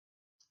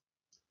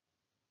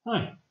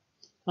Hi,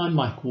 I'm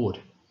Mike Ward.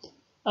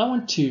 I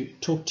want to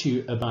talk to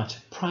you about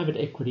private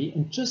equity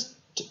and just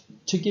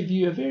to give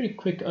you a very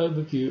quick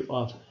overview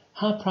of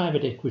how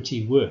private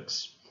equity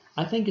works.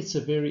 I think it's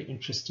a very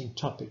interesting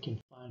topic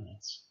in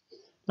finance.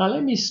 Now,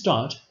 let me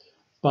start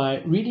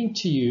by reading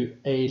to you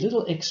a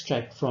little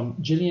extract from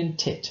Gillian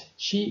Tett.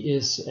 She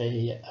is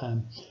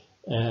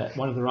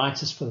one of the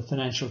writers for the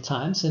Financial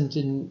Times, and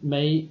in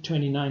May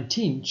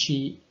 2019,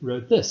 she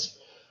wrote this.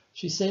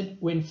 She said,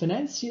 when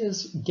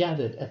financiers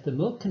gathered at the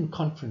Milken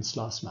Conference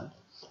last month,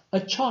 a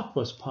chart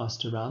was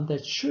passed around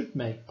that should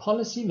make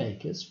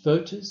policymakers,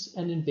 voters,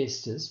 and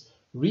investors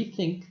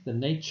rethink the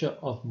nature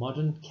of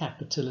modern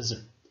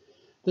capitalism.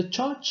 The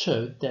chart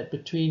showed that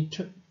between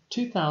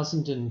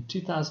 2000 and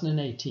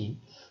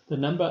 2018, the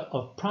number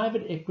of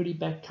private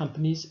equity-backed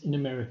companies in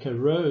America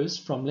rose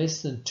from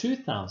less than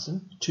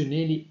 2,000 to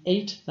nearly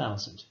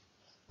 8,000.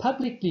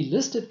 Publicly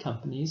listed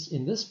companies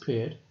in this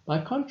period, by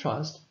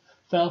contrast,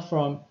 fell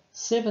from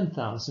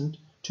 7,000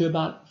 to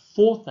about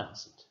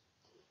 4,000.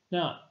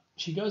 Now,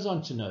 she goes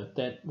on to note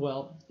that,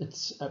 well,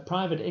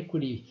 private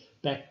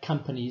equity-backed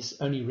companies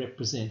only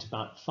represent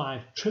about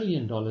 $5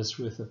 trillion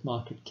worth of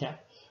market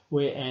cap,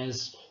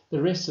 whereas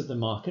the rest of the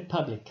market,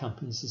 public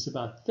companies, is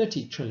about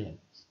 30 trillion.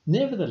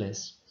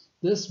 Nevertheless,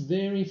 this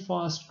very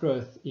fast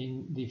growth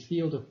in the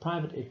field of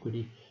private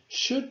equity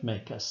should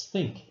make us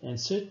think,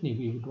 and certainly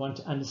we would want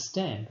to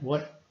understand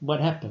what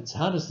happens.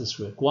 How does this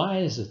work? Why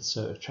is it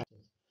so attractive?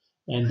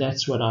 And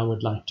that's what I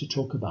would like to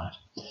talk about.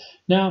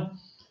 Now,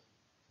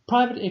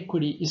 private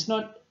equity is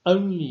not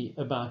only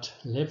about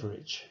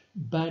leverage,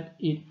 but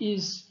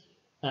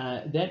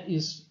that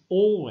is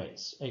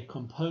always a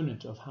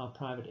component of how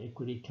private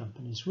equity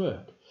companies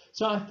work.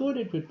 So I thought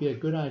it would be a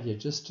good idea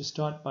just to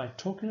start by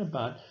talking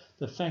about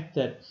the fact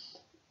that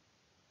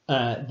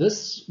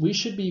we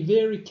should be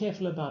very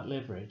careful about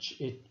leverage.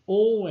 It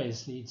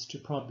always leads to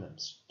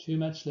problems. Too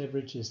much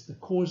leverage is the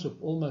cause of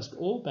almost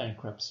all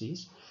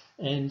bankruptcies.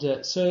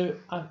 And so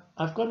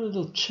I've got a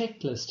little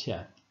checklist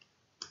here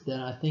that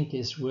I think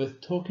is worth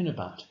talking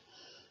about.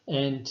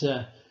 And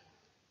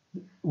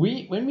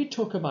when we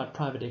talk about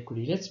private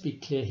equity, let's be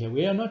clear here.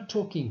 We are not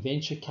talking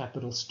venture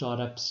capital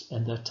startups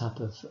and that type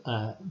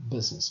of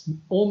business.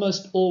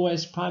 Almost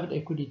always private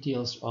equity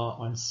deals are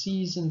on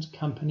seasoned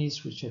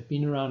companies which have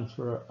been around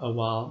for a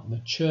while,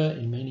 mature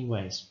in many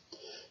ways.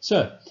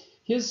 So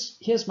here's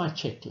my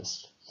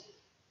checklist.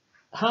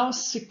 How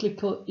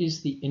cyclical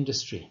is the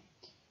industry?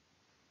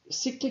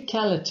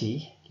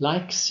 Cyclicality,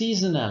 like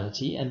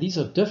seasonality, and these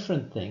are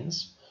different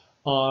things,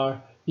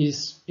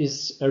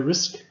 is a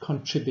risk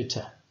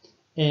contributor.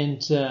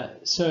 And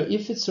so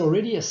if it's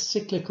already a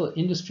cyclical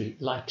industry,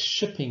 like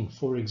shipping,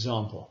 for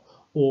example,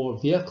 or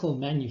vehicle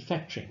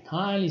manufacturing,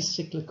 highly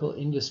cyclical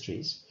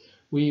industries,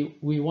 we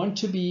want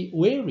to be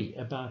wary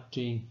about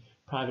doing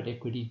private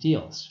equity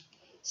deals.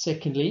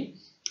 Secondly,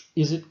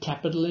 is it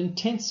capital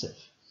intensive?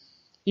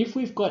 If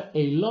we've got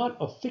a lot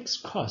of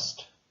fixed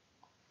cost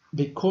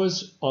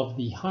because of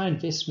the high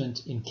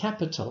investment in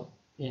capital,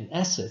 in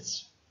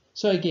assets.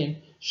 So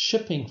again,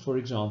 shipping, for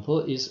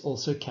example, is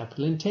also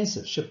capital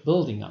intensive.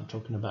 Shipbuilding I'm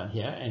talking about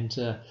here, and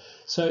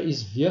so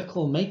is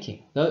vehicle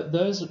making.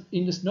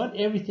 Not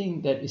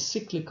everything that is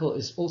cyclical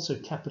is also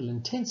capital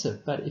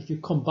intensive, but if you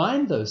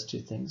combine those two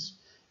things,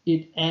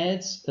 it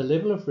adds a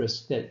level of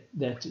risk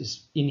that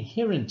is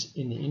inherent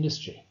in the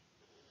industry.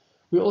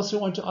 We also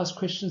want to ask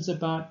questions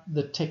about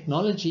the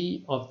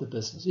technology of the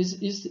business.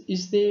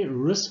 Is there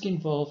risk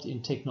involved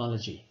in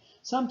technology?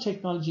 Some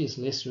technology is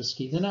less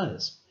risky than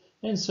others.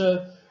 And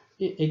so,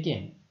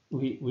 again,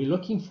 we're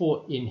looking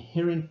for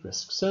inherent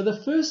risk. So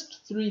the first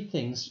three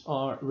things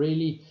are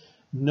really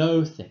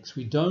no things.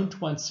 We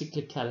don't want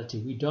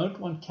cyclicality. We don't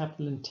want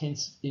capital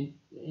intense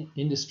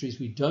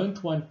industries. We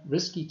don't want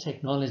risky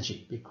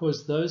technology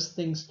because those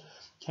things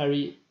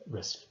carry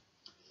risk.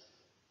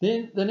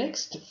 Then the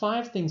next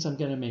five things I'm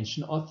going to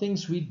mention are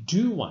things we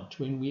do want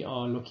when we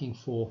are looking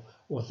for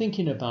or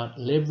thinking about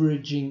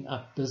leveraging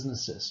up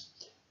businesses.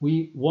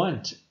 We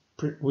want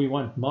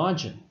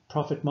margin,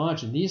 profit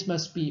margin. These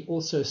must be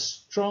also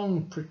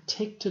strong,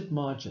 protected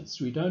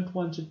margins. We don't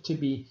want it to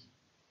be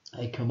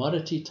a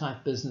commodity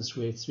type business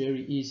where it's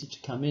very easy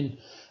to come in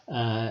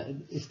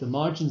if the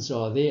margins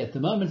are there at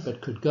the moment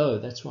but could go.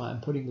 That's why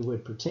I'm putting the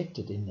word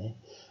protected in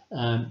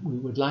there. We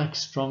would like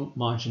strong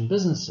margin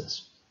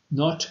businesses,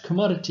 not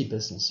commodity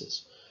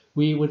businesses.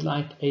 We would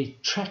like a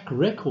track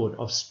record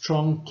of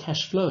strong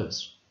cash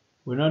flows.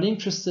 We're not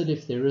interested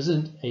if there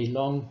isn't a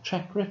long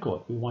track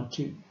record. We want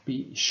to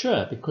be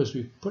sure because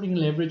we're putting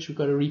leverage, we've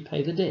got to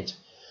repay the debt.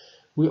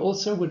 We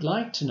also would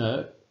like to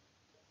know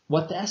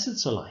what the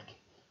assets are like.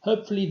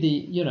 Hopefully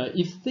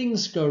if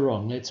things go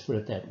wrong, let's put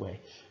it that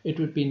way,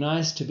 it would be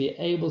nice to be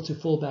able to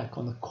fall back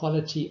on the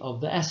quality of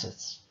the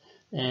assets.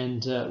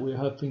 And we're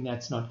hoping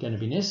that's not going to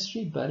be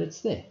necessary, but it's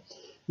there.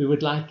 We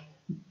would like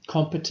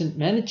competent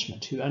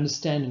management who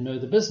understand and know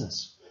the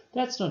business.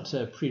 That's not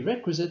a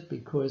prerequisite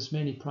because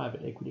many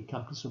private equity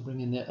companies will bring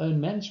in their own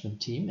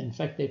management team. In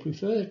fact, they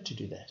prefer to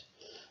do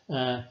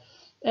that.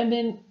 And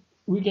then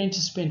we're going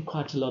to spend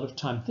quite a lot of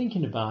time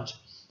thinking about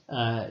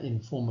in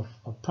the form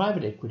of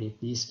private equity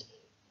at least,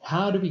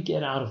 how do we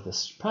get out of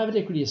this? Private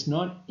equity is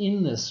not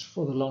in this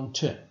for the long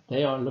term.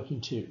 They are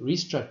looking to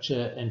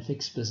restructure and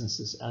fix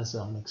businesses, as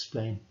I'll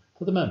explain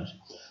for the moment.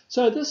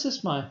 So this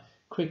is my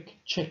quick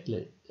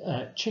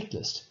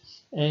checklist.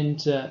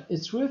 And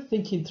it's worth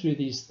thinking through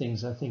these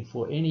things, I think,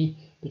 for any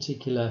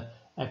particular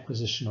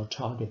acquisition or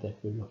target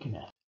that we're looking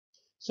at.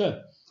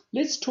 So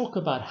let's talk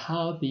about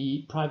how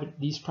these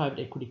private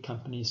equity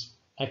companies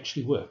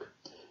actually work.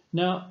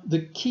 Now,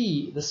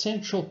 the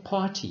central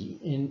party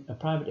in a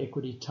private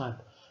equity type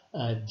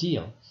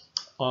deal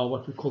are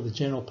what we call the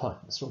general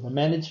partners or the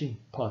managing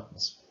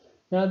partners.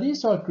 Now,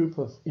 these are a group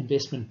of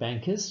investment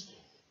bankers.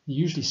 They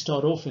usually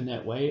start off in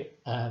that way,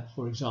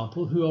 for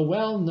example, who are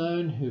well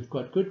known, who've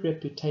got good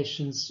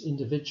reputations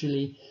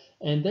individually,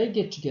 and they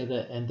get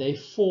together and they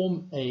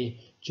form a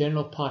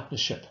general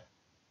partnership.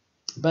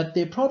 But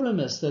their problem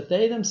is that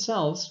they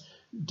themselves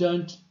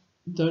don't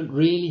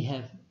really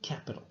have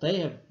capital. They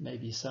have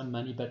maybe some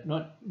money, but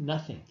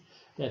nothing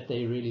that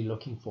they're really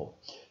looking for.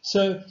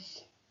 So,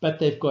 but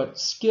they've got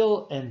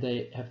skill and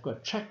they have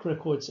got track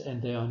records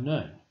and they are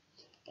known.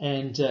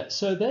 And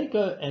so they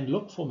go and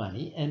look for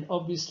money, and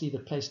obviously the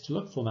place to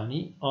look for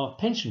money are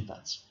pension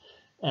funds,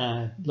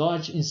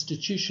 large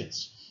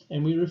institutions.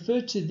 And we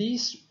refer to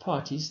these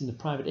parties in the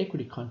private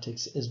equity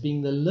context as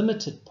being the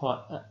limited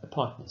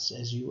partners,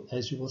 as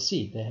you will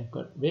see. They have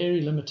got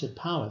very limited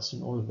powers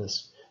in all of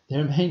this.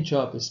 Their main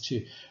job is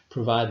to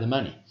provide the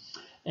money.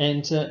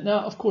 And now,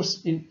 of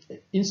course, in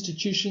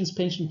institutions,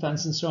 pension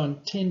funds and so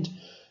on tend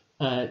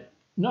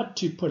not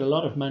to put a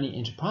lot of money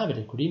into private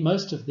equity.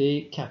 Most of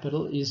their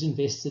capital is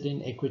invested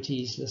in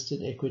equities,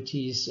 listed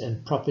equities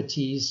and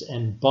properties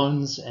and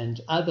bonds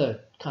and other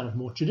kind of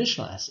more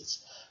traditional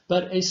assets.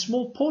 But a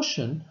small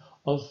portion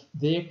of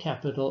their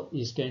capital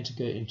is going to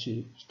go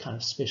into kind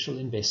of special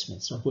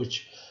investments, of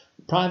which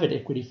private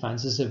equity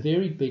funds is a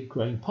very big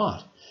growing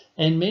part.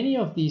 And many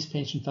of these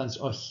pension funds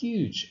are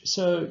huge.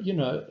 So, you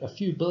know, a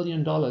few $1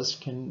 billion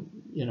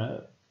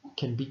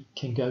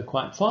can go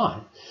quite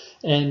far.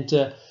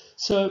 And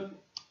so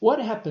what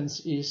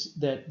happens is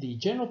that the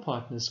general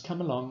partners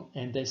come along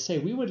and they say,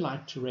 we would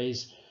like to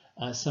raise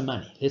some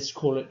money. Let's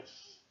call it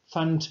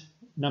fund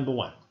number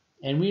 1.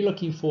 And we're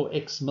looking for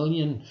X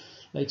million.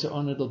 Later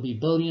on, it'll be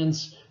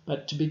billions.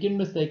 But to begin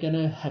with, they're going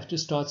to have to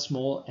start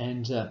small,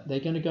 and they're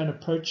going to go and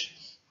approach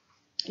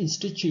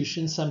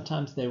institutions.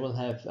 Sometimes they will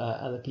have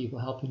other people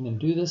helping them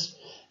do this.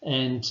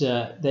 And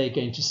they're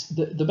going to,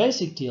 the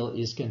basic deal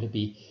is going to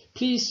be,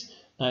 please,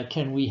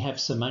 can we have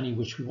some money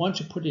which we want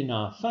to put in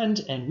our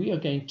fund, and we are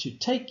going to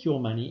take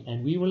your money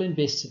and we will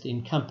invest it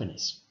in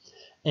companies.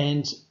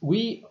 And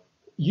you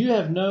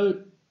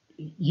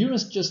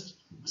must just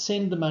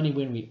send the money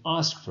when we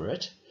ask for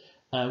it.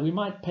 We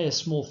might pay a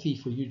small fee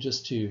for you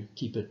just to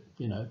keep it,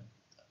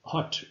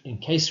 hot in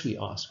case we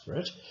ask for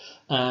it.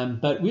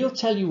 But we'll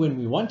tell you when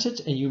we want it,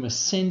 and you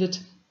must send it.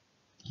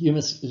 You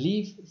must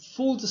leave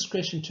full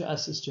discretion to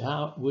us as to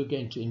how we're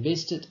going to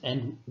invest it,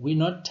 and we're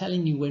not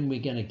telling you when we're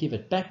going to give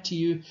it back to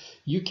you.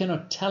 You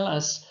cannot tell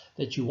us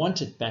that you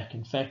want it back.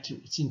 In fact,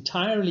 it's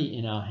entirely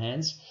in our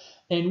hands,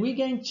 and we're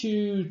going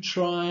to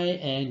try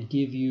and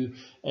give you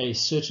a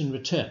certain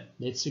return.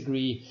 Let's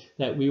agree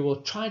that we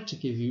will try to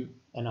give you,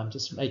 and I'm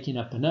just making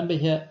up a number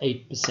here,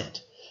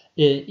 8%.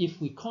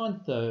 If we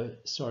can't, though,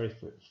 sorry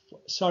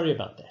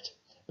about that,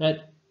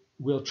 but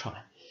we'll try.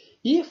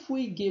 If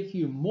we give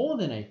you more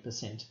than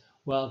 8%,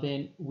 well,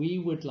 then we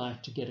would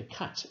like to get a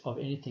cut of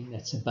anything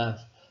that's above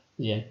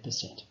the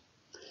 8%.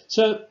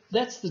 So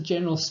that's the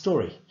general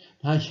story.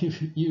 Now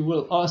you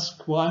will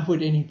ask, why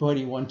would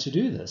anybody want to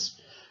do this?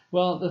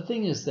 Well, the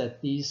thing is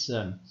that these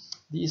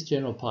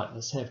general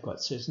partners have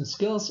got certain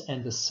skills,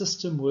 and the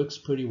system works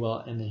pretty well,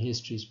 and the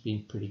history's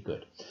been pretty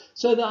good.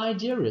 So the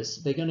idea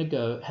is they're going to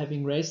go,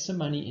 having raised some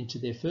money into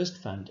their first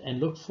fund, and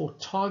look for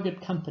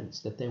target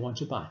companies that they want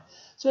to buy.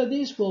 So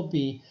these will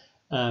be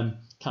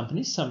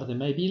companies. Some of them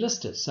may be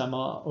listed, some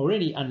are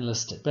already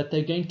unlisted, but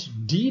they're going to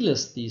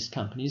delist these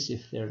companies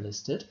if they're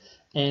listed,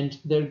 and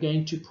they're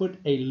going to put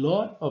a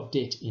lot of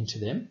debt into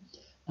them.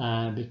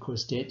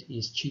 Because debt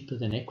is cheaper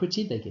than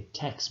equity. They get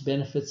tax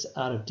benefits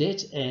out of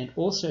debt, and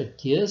also it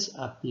gears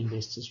up the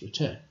investor's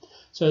return.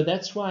 So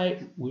that's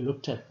why we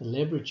looked at the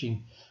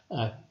leveraging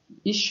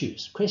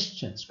issues,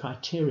 questions,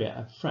 criteria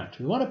up front.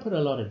 We want to put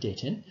a lot of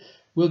debt in.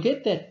 We'll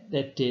get that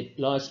debt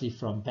largely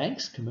from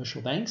banks,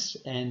 commercial banks,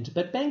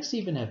 but banks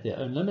even have their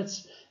own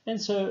limits.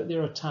 And so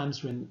there are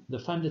times when the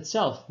fund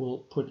itself will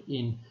put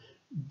in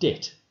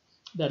debt.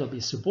 That'll be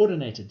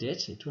subordinated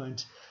debt. It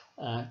won't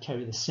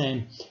carry the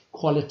same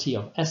quality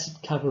of asset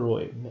cover,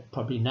 or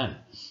probably none.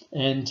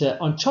 And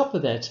on top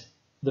of that,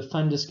 the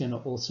fund is going to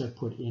also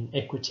put in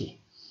equity.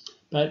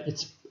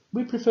 But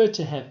we prefer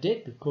to have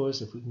debt,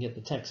 because if we can get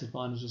the tax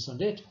advantages on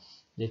debt,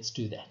 let's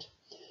do that.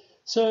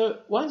 So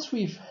once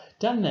we've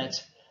done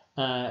that,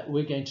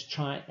 we're going to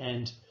try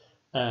and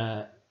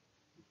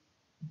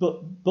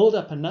build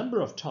up a number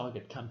of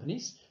target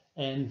companies,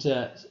 and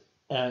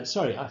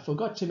sorry, I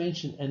forgot to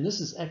mention, and this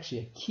is actually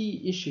a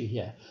key issue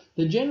here,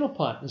 the general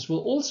partners will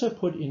also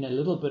put in a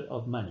little bit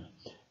of money.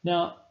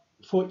 Now,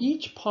 for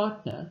each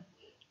partner,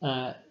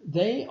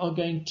 they are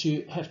going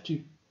to have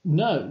to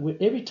know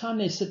every time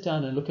they sit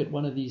down and look at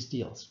one of these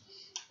deals,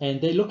 and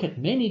they look at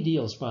many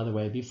deals, by the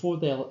way, before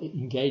they'll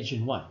engage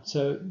in one.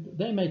 So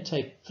they may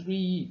take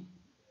 3,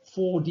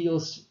 4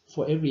 deals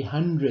for every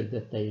 100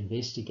 that they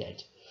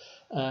investigate.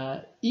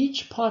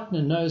 Each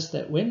partner knows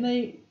that when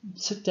they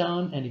sit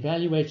down and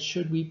evaluate,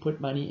 should we put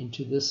money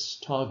into this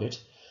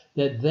target,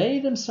 that they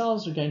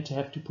themselves are going to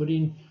have to put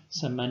in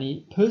some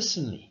money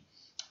personally.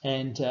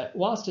 And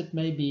whilst it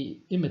may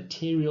be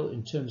immaterial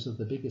in terms of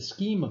the bigger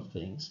scheme of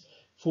things,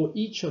 for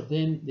each of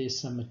them there's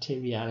some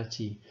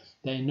materiality.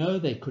 They know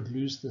they could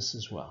lose this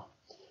as well.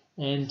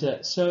 And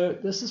so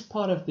this is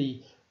part of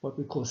the what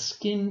we call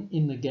skin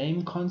in the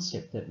game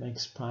concept that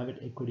makes private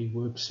equity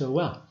work so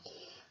well.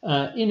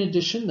 In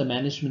addition, the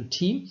management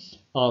team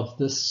of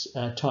this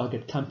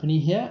target company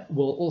here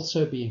will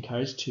also be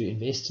encouraged to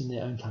invest in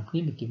their own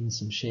company, but given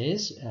some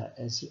shares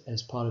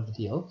as part of the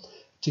deal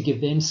to give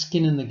them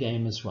skin in the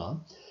game as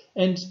well.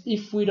 And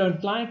if we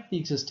don't like the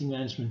existing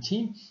management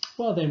team,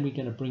 well, then we're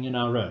going to bring in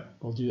our own.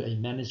 We'll do a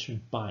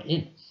management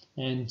buy-in.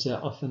 And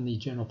often the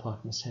general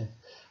partners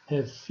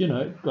have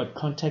got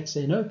contacts,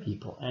 they know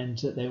people, and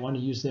they want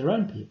to use their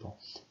own people.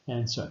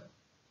 And so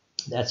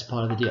that's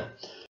part of the deal.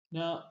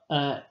 Now,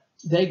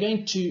 they're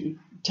going to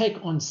take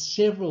on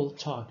several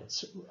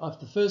targets.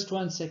 After the first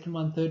one, second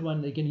one, third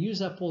one, they're going to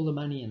use up all the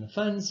money in the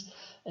funds,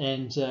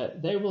 and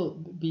they will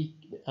be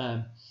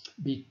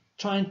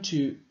trying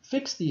to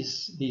fix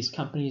these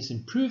companies,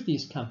 improve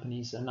these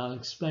companies, and I'll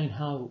explain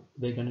how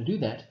they're going to do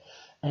that.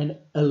 And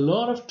a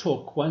lot of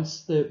talk,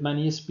 once the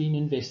money has been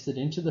invested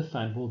into the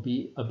fund, will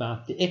be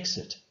about the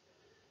exit.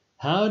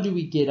 How do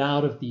we get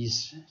out of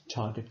these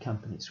target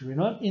companies? We're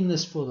not in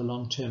this for the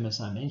long term, as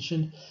I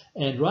mentioned.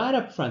 And right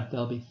up front,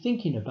 they'll be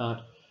thinking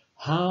about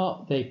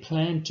how they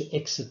plan to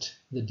exit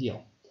the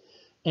deal.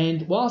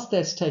 And whilst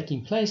that's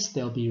taking place,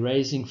 they'll be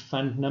raising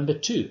fund number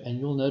 2. And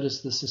you'll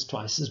notice this is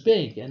twice as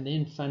big. And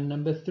then fund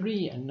number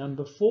 3 and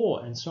number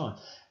 4 and so on.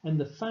 And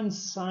the fund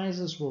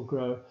sizes will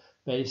grow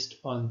based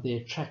on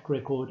their track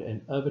record.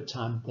 And over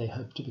time, they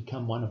hope to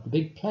become one of the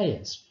big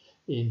players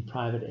in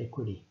private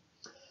equity.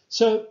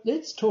 So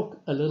let's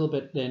talk a little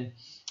bit then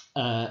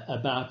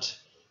about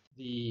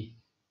the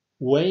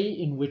way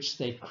in which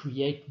they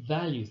create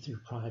value through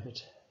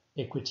private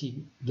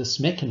equity, this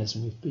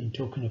mechanism we've been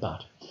talking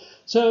about.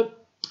 So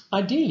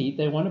ideally,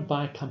 they want to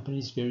buy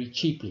companies very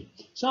cheaply.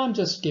 So I'm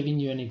just giving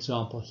you an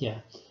example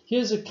here.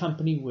 Here's a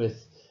company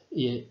with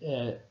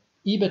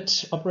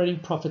EBIT operating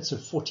profits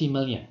of 40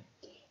 million.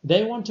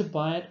 They want to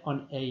buy it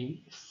on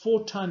a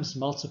 4 times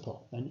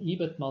multiple, an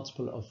EBIT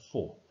multiple of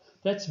 4.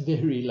 That's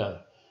very low.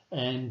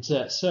 And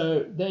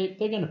so they're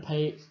going to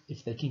pay,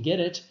 if they can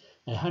get it,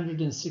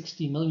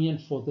 160 million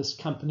for this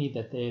company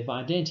that they've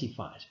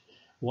identified,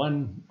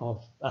 one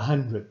of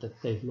 100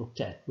 that they've looked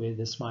at where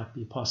this might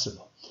be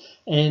possible.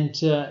 And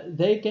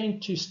they're going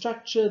to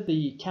structure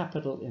the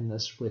capital in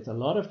this with a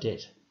lot of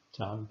debt.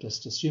 So I'm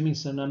just assuming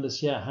some numbers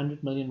here.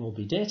 100 million will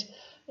be debt,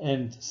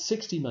 and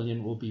 60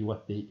 million will be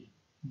what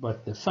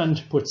the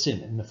fund puts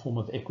in the form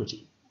of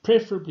equity.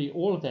 Preferably,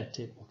 all of that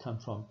debt will come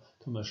from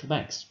commercial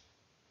banks.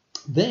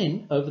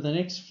 Then, over the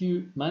next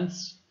few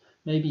months,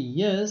 maybe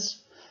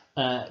years,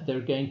 they're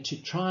going to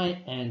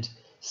try and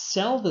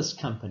sell this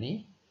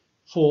company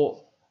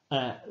for,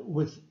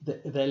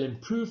 they'll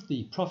improve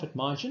the profit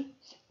margin.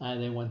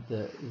 They want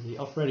the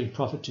operating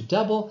profit to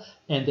double,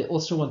 and they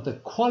also want the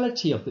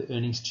quality of the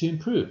earnings to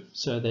improve.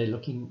 So they're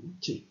looking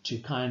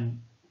to try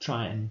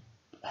and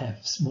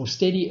have more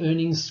steady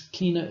earnings,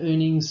 cleaner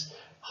earnings,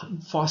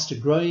 faster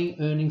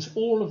growing earnings,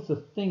 all of the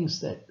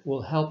things that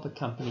will help a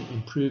company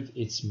improve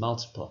its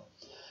multiple.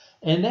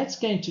 And that's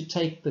going to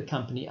take the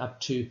company up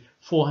to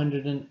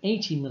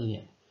 480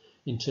 million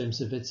in terms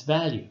of its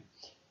value.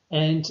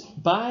 And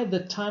by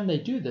the time they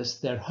do this,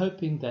 they're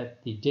hoping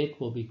that the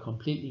debt will be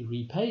completely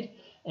repaid.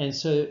 And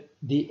so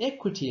the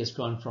equity has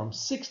gone from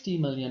 60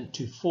 million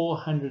to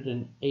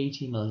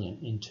 480 million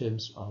in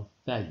terms of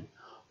value.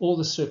 All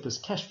the surplus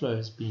cash flow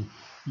has been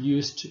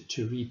used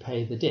to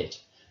repay the debt.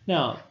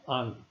 Now,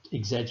 I'm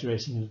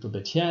exaggerating a little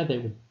bit here. They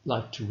would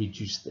like to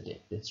reduce the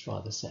debt, let's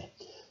rather say.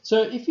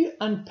 So if you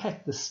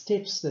unpack the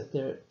steps that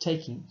they're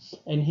taking,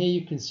 and here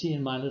you can see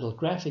in my little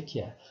graphic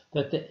here,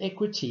 that the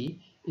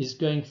equity is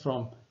going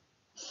from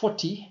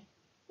 40,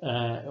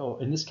 or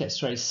in this case,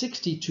 sorry,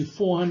 60 to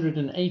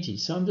 480.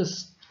 So I'm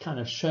just kind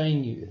of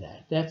showing you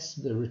that. That's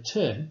the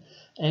return.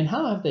 And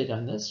how have they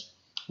done this?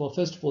 Well,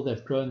 first of all,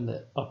 they've grown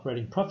the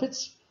operating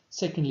profits.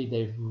 Secondly,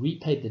 they've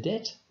repaid the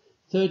debt.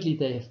 Thirdly,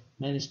 they have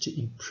managed to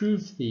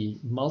improve the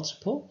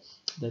multiple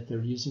that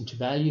they're using to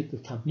value the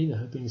company. They're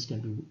hoping it's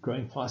going to be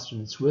growing faster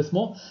and it's worth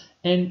more.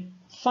 And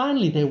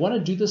finally, they want to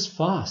do this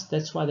fast.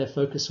 That's why they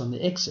focus on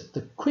the exit.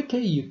 The quicker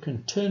you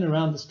can turn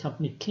around this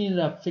company, clean it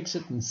up, fix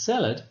it, and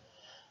sell it,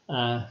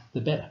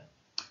 the better.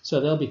 So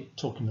they'll be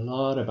talking a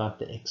lot about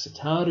the exit.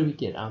 How do we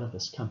get out of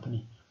this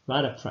company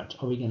right up front.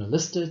 Are we going to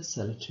list it,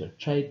 sell it to a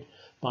trade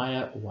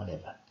buyer, or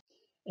whatever?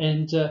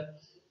 And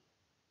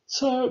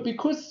so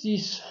because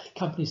these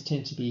companies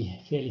tend to be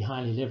fairly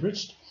highly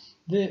leveraged,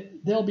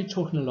 they'll be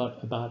talking a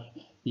lot about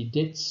the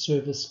debt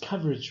service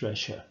coverage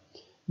ratio.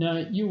 Now,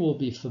 you will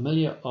be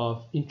familiar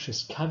of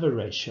interest cover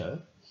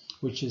ratio,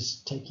 which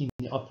is taking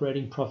the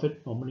operating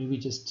profit. Normally, we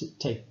just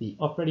take the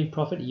operating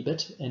profit,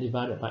 EBIT, and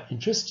divide it by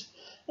interest.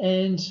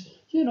 And,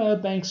 you know,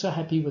 banks are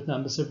happy with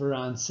numbers of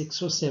around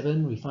 6 or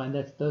 7. We find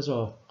that those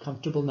are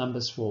comfortable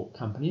numbers for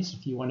companies.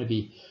 If you want to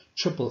be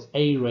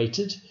AAA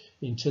rated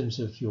in terms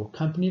of your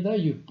company, though,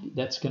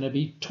 that's going to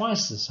be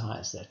twice as high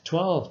as that,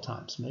 12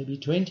 times, maybe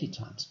 20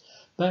 times.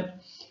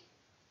 But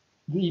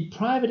the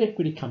private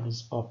equity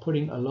companies are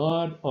putting a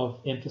lot of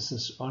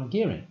emphasis on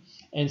gearing.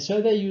 And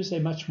so they use a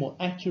much more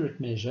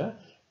accurate measure.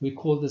 We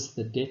call this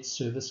the debt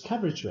service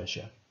coverage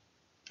ratio.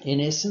 In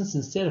essence,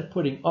 instead of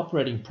putting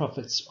operating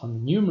profits on the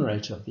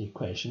numerator of the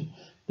equation,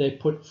 they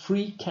put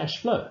free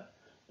cash flow.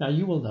 Now,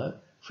 you will know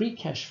free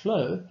cash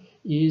flow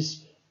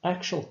is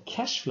actual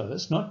cash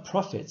flows, not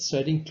profits. So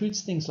it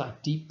includes things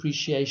like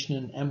depreciation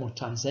and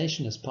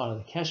amortization as part of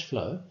the cash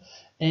flow.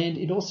 And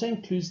it also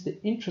includes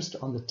the interest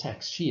on the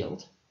tax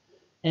shield.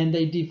 And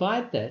they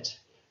divide that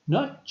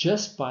not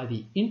just by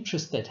the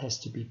interest that has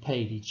to be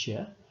paid each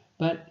year,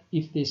 but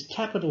if there's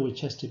capital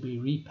which has to be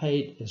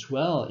repaid as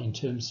well in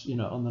terms, you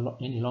know, on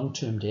any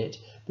long-term debt,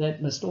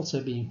 that must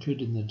also be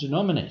included in the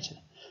denominator.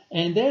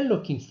 And they're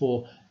looking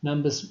for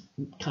numbers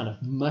kind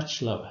of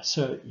much lower.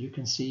 So you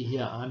can see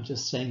here, I'm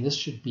just saying this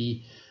should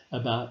be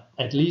about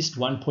at least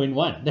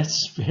 1.1.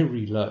 That's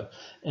very low.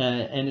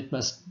 And it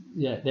must,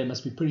 they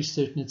must be pretty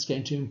certain it's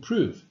going to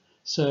improve.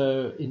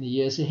 So in the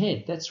years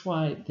ahead, that's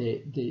why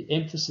the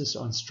emphasis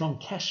on strong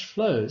cash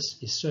flows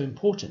is so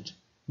important.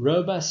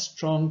 Robust,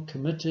 strong,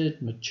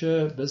 committed,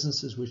 mature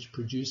businesses which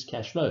produce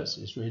cash flows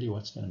is really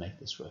what's going to make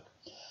this work.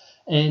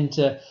 And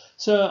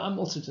so I'm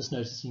also just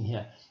noticing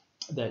here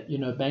that, you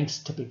know, banks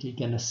typically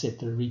going to set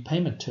the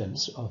repayment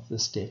terms of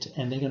this debt,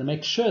 and they're going to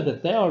make sure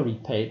that they are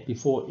repaid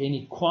before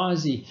any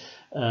quasi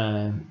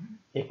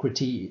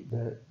equity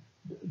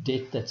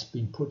debt that's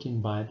been put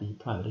in by the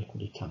private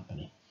equity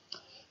company.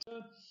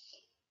 So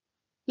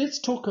let's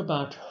talk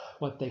about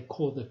what they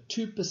call the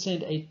 2%,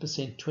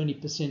 8%,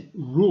 20%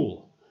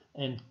 rule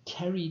and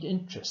carried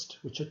interest,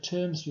 which are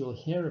terms you'll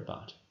hear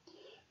about.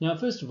 Now,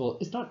 first of all,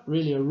 it's not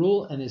really a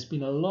rule, and there's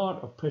been a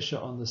lot of pressure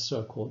on this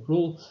so-called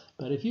rule,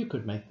 but if you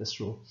could make this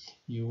rule,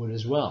 you would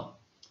as well.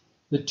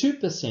 The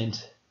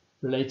 2%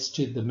 relates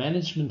to the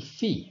management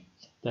fee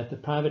that the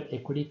private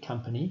equity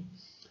company,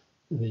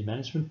 the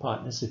management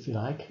partners, if you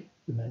like,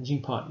 the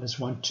managing partners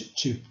want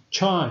to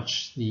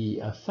charge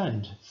the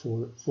fund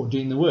for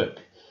doing the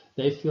work.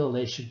 They feel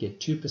they should get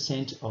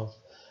 2% of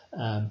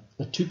a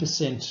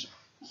 2%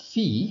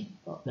 fee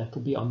that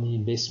will be on the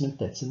investment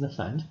that's in the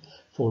fund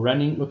for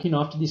looking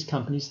after these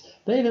companies.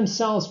 They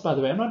themselves, by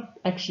the way, are not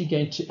actually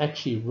going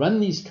to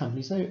run these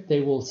companies. They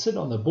will sit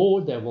on the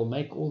board, they will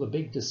make all the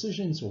big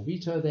decisions or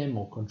veto them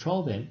or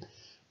control them,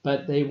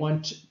 but they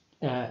want,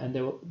 and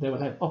they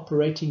will have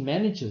operating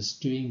managers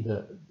doing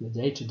the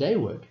day-to-day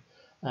work.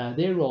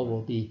 Their role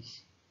will be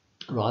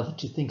rather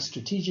to think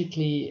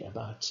strategically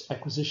about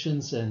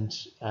acquisitions and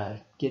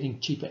getting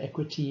cheaper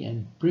equity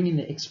and bringing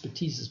the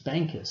expertise as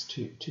bankers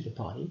to the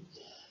party.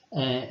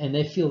 And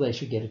they feel they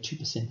should get a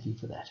 2% fee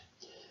for that.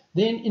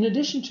 Then in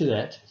addition to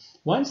that,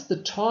 once the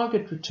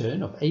target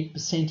return of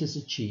 8% is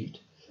achieved,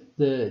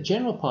 the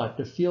general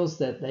partner feels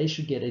that they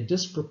should get a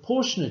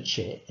disproportionate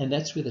share, and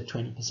that's where the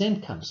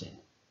 20% comes in.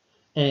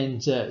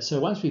 And so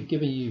once we've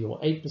given you your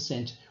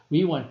 8%,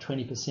 we want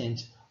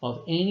 20%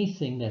 of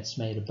anything that's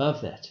made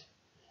above that.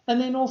 And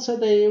then also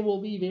there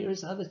will be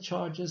various other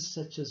charges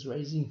such as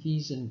raising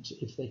fees, and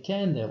if they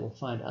can, they will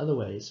find other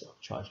ways of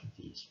charging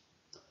fees.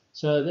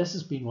 So this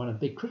has been one of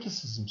the big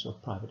criticisms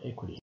of private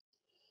equity.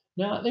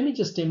 Now, let me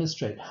just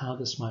demonstrate how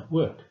this might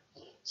work.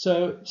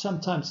 So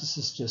sometimes this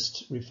is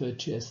just referred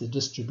to as the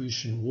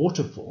distribution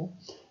waterfall.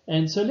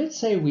 And so let's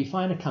say we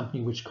find a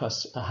company which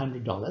costs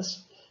 $100,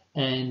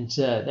 and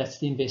that's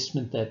the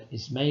investment that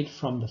is made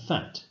from the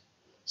fund.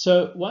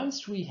 So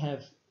once we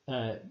have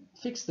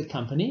fixed the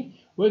company,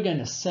 we're going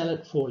to sell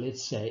it for,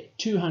 let's say,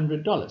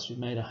 $200. We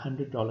made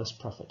 $100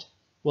 profit.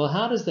 Well,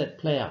 how does that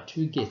play out?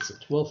 Who gets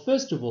it? Well,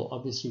 first of all,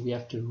 obviously, we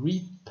have to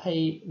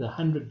repay the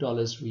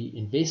 $100 we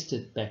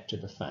invested back to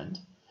the fund.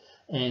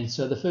 And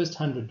so the first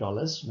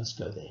 $100 must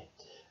go there.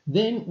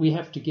 Then we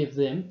have to give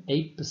them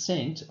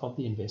 8% of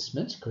the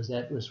investment, because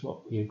that was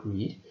what we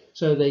agreed.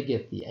 So they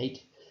get the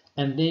 8.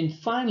 And then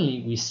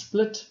finally, we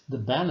split the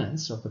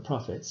balance of the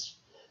profits.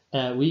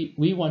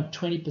 We want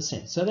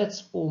 20%. So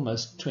that's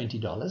almost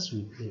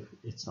 $20.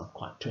 It's not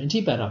quite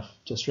 20, but I've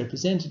just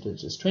represented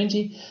it as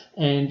 20.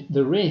 And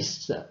the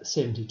rest,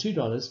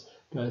 $72,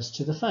 goes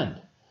to the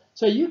fund.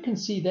 So you can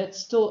see that's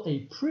still a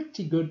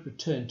pretty good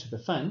return to the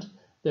fund.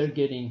 They're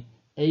getting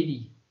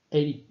 $80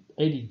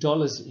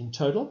 in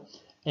total.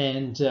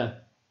 And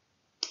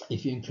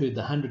if you include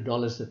the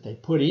 $100 that they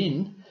put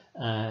in,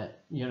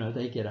 you know,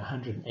 they get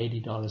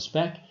 $180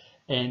 back.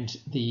 and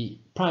the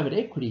private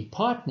equity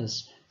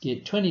partners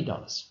get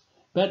 $20.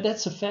 But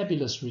that's a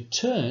fabulous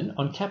return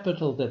on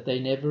capital that they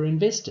never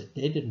invested.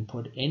 They didn't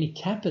put any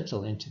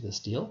capital into this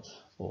deal,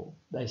 or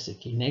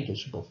basically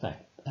negligible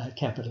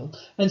capital.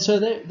 And so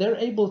they're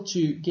able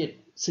to get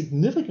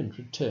significant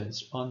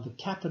returns on the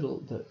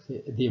capital,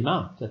 the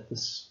amount that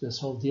this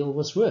whole deal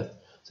was worth.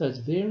 So it's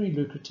very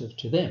lucrative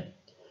to them.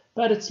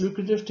 But it's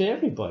lucrative to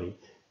everybody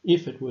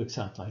if it works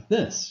out like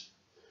this.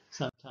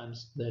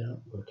 Sometimes they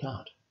don't work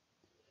out.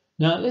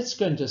 Now let's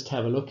go and just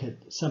have a look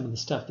at some of the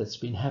stuff that's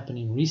been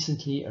happening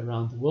recently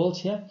around the world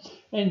here.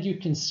 And you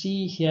can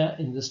see here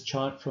in this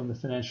chart from the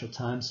Financial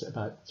Times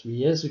about 3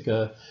 years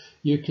ago,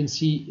 you can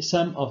see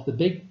some of the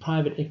big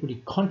private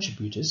equity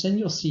contributors, and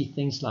you'll see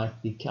things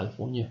like the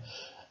California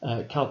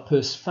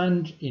CalPERS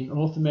Fund in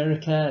North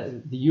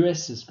America. The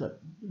US has got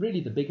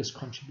really the biggest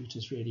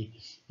contributors really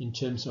in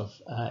terms of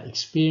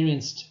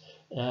experienced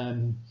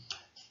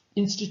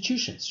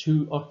institutions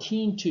who are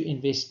keen to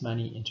invest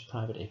money into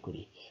private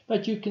equity.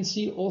 But you can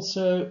see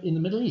also in the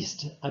Middle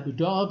East, Abu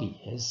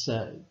Dhabi is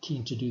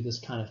keen to do this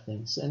kind of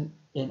things, and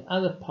in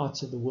other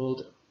parts of the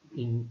world,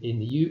 in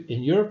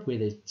Europe, where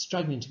they're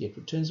struggling to get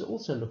returns, are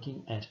also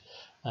looking at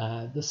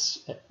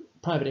this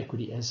private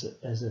equity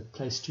as a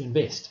place to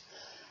invest.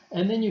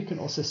 And then you can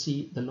also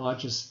see the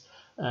largest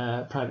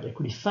private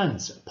equity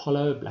funds,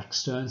 Apollo,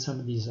 Blackstone.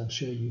 Some of these I'm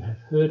sure you have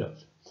heard of.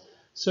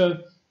 So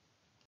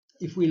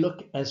if we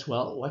look as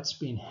well what's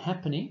been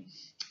happening,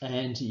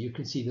 and you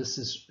can see this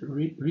is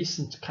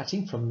recent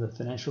cutting from the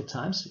Financial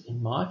Times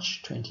in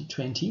March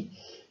 2020,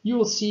 you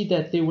will see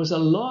that there were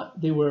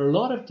a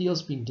lot of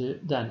deals being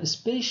done,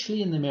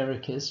 especially in the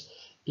Americas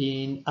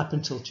up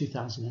until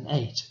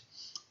 2008,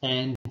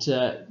 and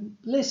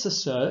lesser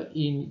so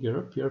in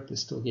Europe. Europe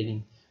is still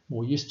getting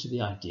more used to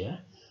the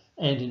idea,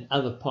 and in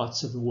other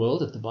parts of the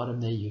world. At the bottom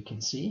there you can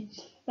see.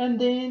 And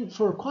then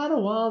for quite a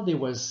while there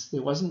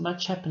wasn't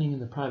much happening in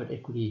the private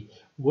equity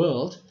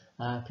world.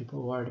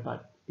 People were worried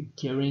about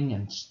gearing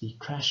and the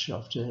crash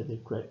after the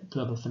great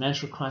global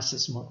financial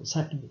crisis and what was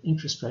happening with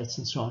interest rates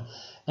and so on.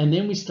 And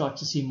then we start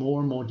to see more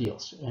and more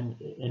deals, and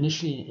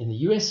initially in the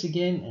US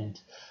again,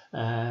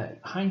 and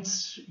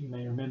Heinz, you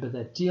may remember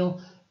that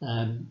deal.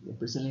 The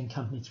Brazilian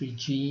company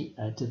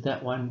 3G did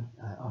that one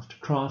after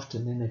Kraft,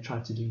 and then they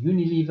tried to do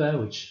Unilever,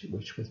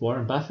 which with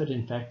Warren Buffett,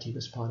 in fact, he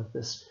was part of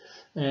this,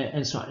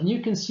 and so on. And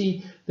you can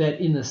see that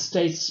in the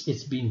States,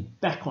 it's been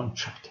back on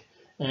track.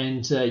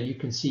 And you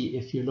can see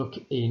if you look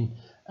in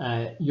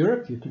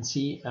Europe, you can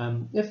see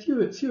a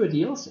fewer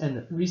deals,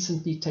 and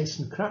recently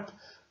ThyssenKrupp,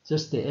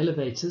 just the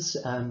elevators,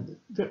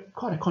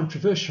 quite a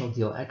controversial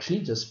deal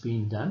actually, just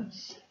being done,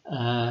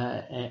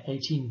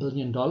 $18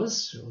 billion or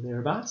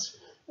thereabouts.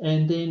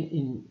 And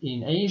then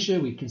in Asia,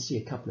 we can see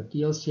a couple of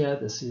deals here.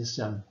 This is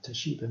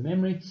Toshiba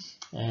Memory,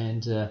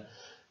 and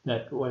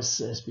that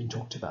has been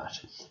talked about.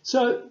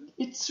 So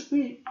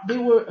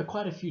there were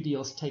quite a few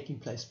deals taking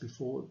place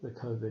before the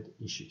COVID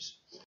issues.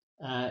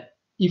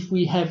 If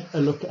we have a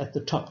look at the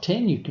top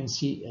 10, you can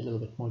see a little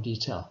bit more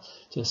detail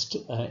just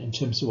in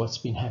terms of what's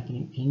been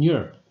happening in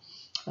Europe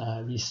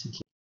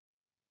recently.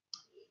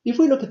 If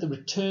we look at the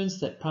returns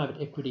that private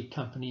equity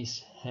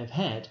companies have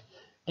had,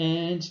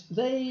 and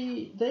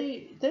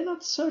they're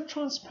not so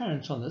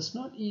transparent on this,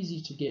 not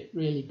easy to get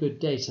really good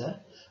data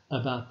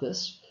about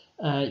this,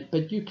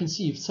 but you can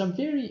see some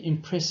very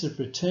impressive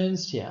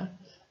returns here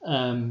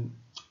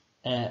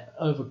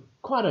over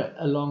quite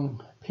a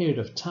long period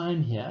of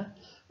time here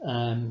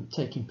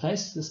taking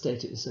place. This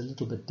data is a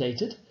little bit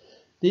dated.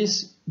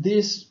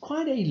 There's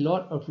quite a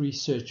lot of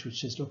research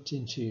which has looked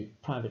into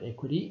private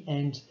equity,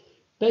 and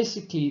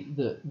basically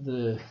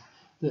the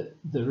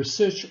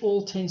research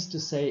all tends to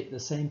say the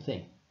same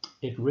thing.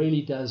 It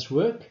really does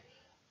work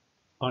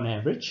on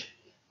average,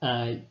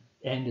 and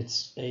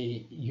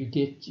you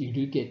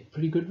do get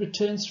pretty good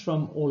returns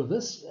from all of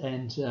this.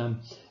 And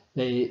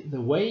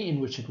the way in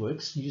which it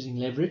works, using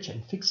leverage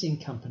and fixing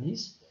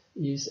companies,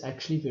 is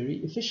actually very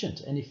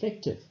efficient and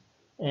effective.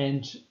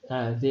 And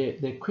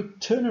their quick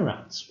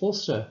turnarounds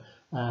also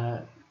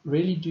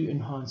really do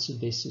enhance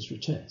investors'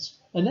 returns.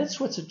 And that's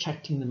what's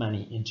attracting the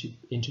money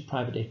into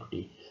private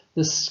equity.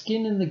 The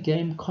skin in the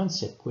game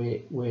concept,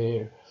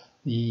 where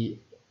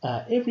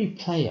every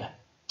player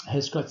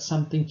has got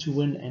something to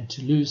win and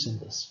to lose in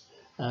this,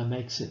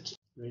 makes it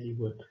really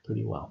work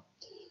pretty well.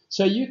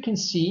 So you can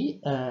see,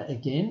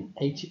 again,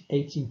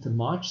 18th of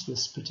March,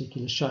 this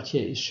particular shot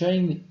here is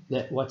showing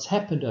that what's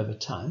happened over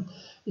time.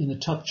 In the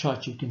top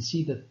chart, you can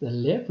see that the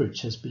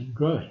leverage has been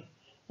growing.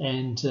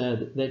 And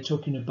they're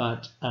talking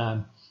about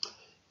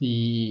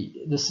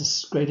this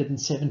is greater than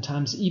 7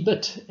 times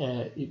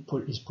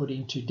EBIT is put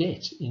into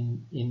debt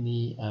in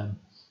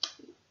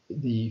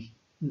the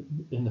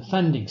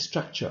funding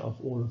structure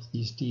of all of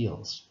these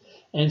deals.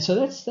 And so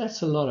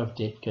that's a lot of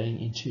debt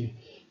going into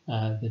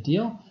the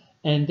deal.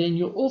 And then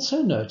you'll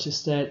also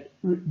notice that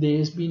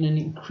there's been an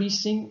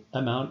increasing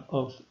amount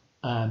of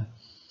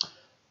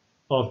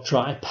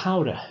dry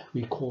powder,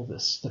 we call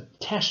this, the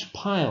cash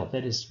pile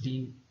that has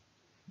been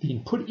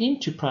put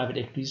into private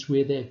equities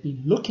where they've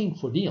been looking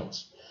for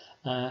deals.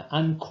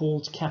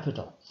 uncalled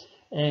capital.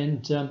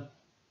 And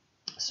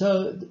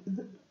so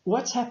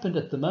what's happened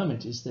at the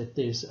moment is that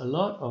there's a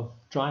lot of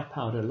dry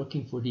powder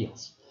looking for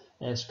deals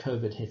as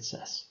COVID hits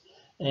us.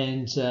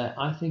 And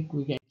I think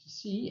we're going to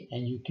see,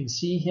 and you can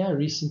see here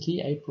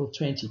recently, April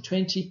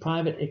 2020,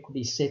 private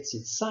equity sets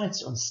its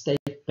sights on state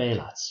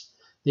bailouts.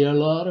 There are a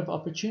lot of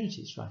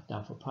opportunities right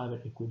now for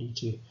private equity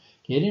to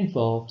get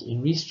involved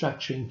in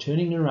restructuring,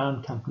 turning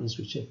around companies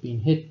which have been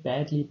hit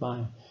badly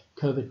by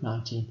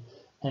COVID-19.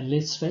 And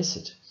let's face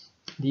it,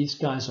 these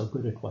guys are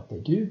good at what they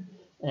do.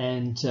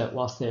 And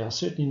whilst they are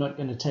certainly not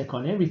going to take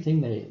on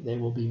everything, they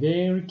will be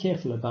very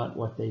careful about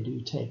what they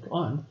do take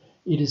on.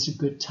 It is a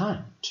good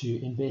time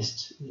to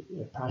invest.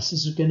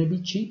 Prices are going to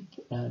be cheap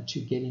to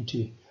get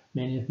into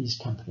many of these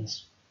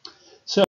companies.